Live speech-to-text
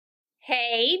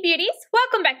Hey beauties,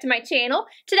 welcome back to my channel.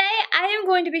 Today I am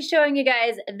going to be showing you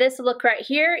guys this look right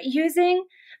here using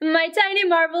my Tiny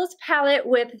Marvels palette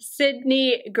with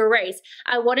Sydney Grace.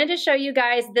 I wanted to show you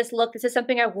guys this look. This is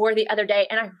something I wore the other day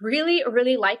and I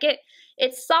really like it.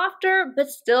 It's softer but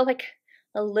still like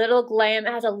a little glam.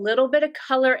 It has a little bit of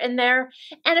color in there.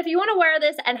 And if you want to wear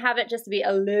this and have it just be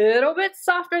a little bit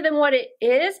softer than what it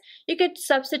is, you could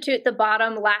substitute the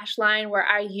bottom lash line where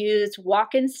I used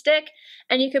walk-in stick,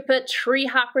 and you could put tree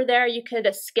hopper there. You could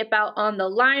skip out on the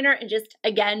liner and just,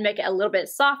 again, make it a little bit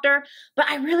softer. But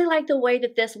I really like the way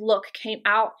that this look came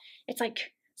out. It's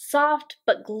like soft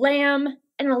but glam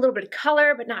and a little bit of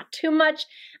color, but not too much.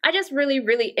 I just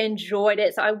really enjoyed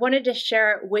it, so I wanted to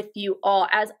share it with you all.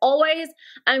 As always,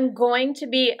 I'm going to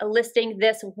be listing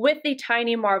this with the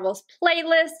Tiny Marvels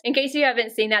playlist. In case you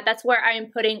haven't seen that, that's where I am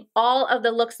putting all of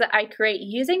the looks that I create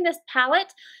using this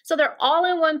palette. So they're all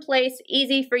in one place,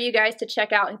 easy for you guys to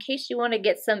check out in case you want to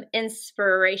get some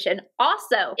inspiration.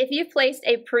 Also, if you've placed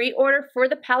a pre-order for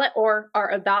the palette or are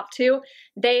about to,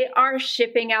 they are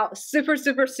shipping out super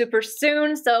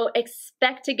soon, so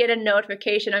expect to get a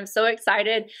notification. I'm so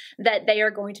excited that they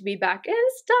are going to be back in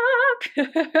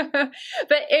stock.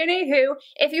 But anywho,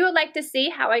 if you would like to see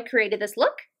how I created this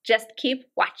look, just keep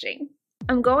watching.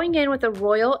 I'm going in with a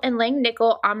Royal and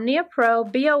Langnickel Omnia Pro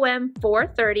BOM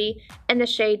 430 in the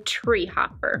shade Tree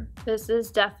Hopper. This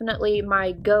is definitely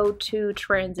my go-to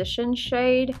transition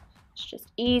shade. It's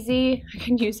just easy. I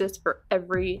can use this for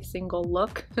every single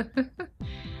look.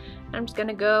 I'm just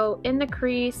gonna go in the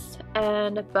crease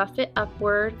and buff it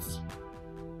upwards.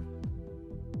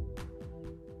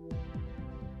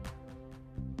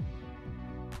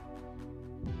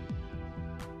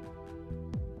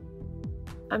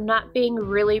 I'm not being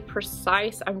really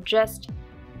precise. I'm just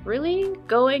really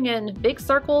going in big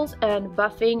circles and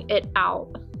buffing it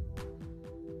out.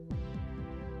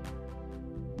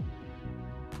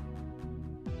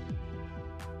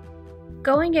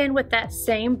 Going in with that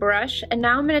same brush, and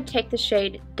now I'm going to take the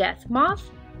shade Death Moth.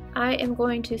 I am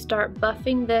going to start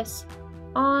buffing this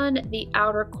on the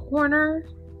outer corner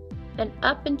and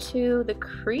up into the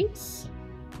crease,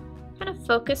 kind of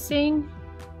focusing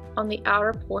on the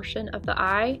outer portion of the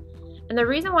eye. And the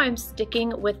reason why I'm sticking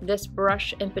with this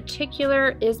brush in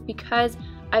particular is because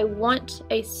I want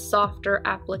a softer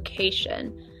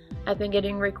application. I've been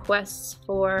getting requests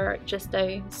for just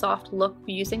a soft look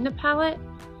using the palette.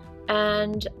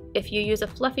 And if you use a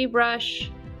fluffy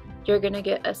brush, you're gonna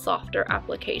get a softer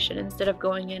application instead of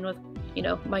going in with, you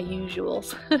know, my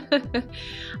usuals.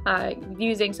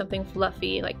 Using something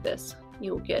fluffy like this,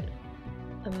 you'll get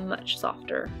a much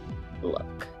softer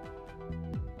look.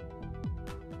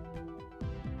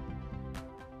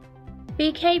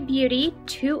 BK Beauty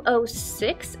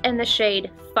 206 in the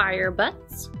shade Fire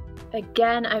Butts.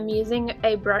 Again, I'm using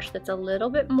a brush that's a little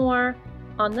bit more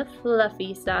on the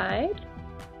fluffy side.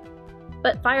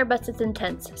 But Fire Butts is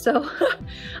intense, so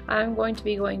I'm going to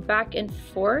be going back and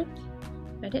forth.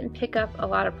 I didn't pick up a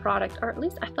lot of product, or at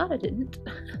least I thought I didn't.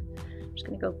 I'm just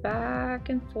gonna go back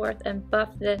and forth and buff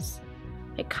this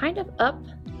like kind of up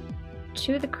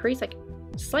to the crease, like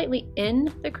slightly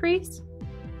in the crease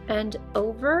and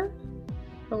over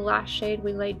the last shade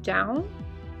we laid down.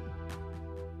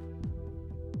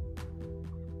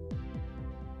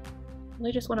 I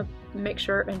just want to make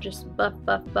sure and just buff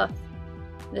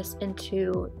this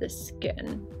into the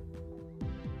skin.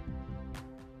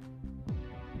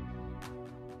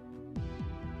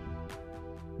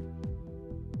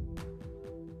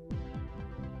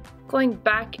 Going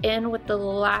back in with the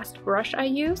last brush I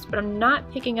used, but I'm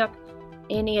not picking up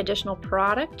any additional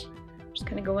product. Just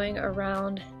kind of going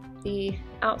around the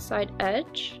outside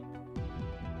edge.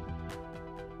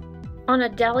 On a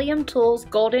Delium Tools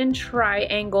Golden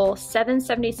Triangle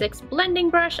 776 blending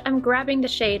brush, I'm grabbing the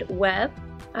shade Web.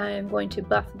 I'm going to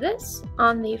buff this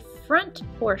on the front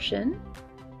portion.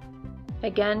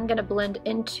 Again, gonna blend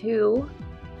into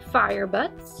Fire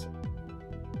Butts.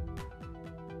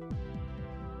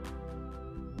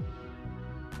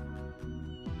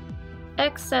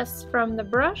 Excess from the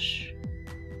brush,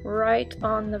 right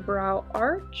on the brow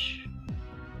arch.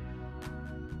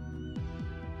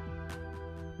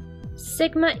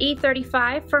 Sigma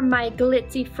E35 for my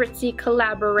GLITZYFRITZY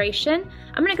collaboration.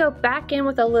 I'm going to go back in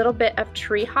with a little bit of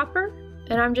Tree Hopper,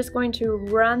 and I'm just going to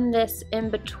run this in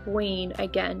between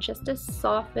again, just to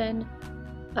soften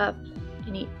up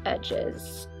any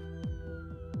edges.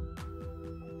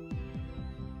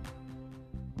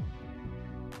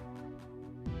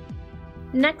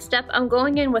 Next up, I'm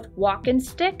going in with Walk-in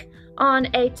Stick on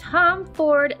a Tom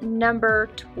Ford number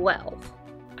 12.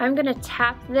 I'm gonna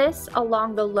tap this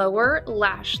along the lower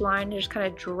lash line and just kind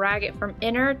of drag it from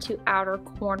inner to outer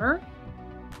corner.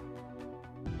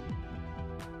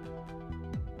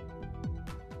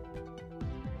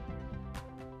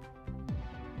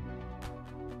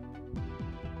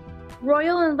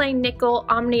 Royal & Langnickel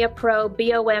Omnia Pro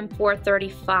BOM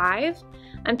 435.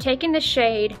 I'm taking the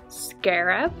shade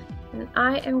Scarab, and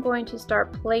I am going to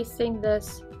start placing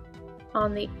this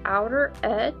on the outer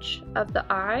edge of the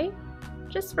eye,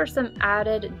 just for some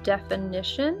added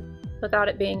definition without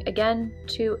it being, again,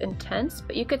 too intense,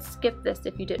 but you could skip this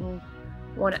if you didn't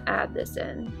want to add this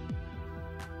in.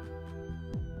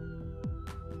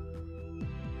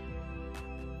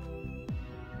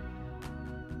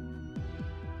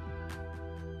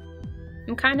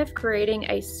 I'm kind of creating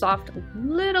a soft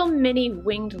little mini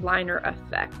winged liner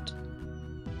effect.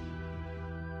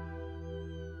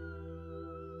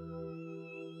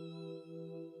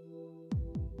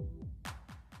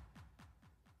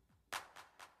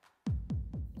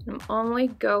 I'm only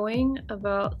going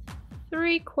about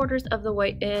 3/4 of the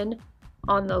way in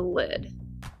on the lid.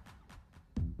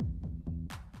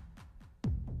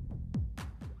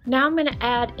 Now I'm going to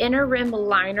add inner rim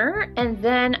liner, and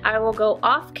then I will go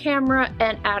off camera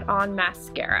and add on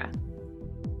mascara.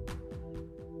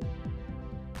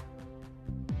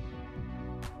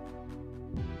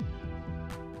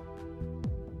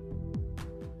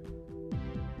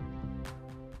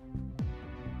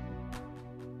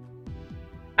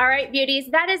 Alright beauties,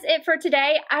 that is it for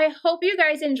today. I hope you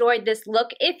guys enjoyed this look.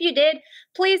 If you did,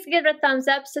 please give it a thumbs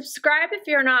up, subscribe if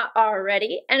you're not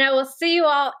already, and I will see you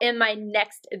all in my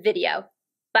next video.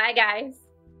 Bye guys!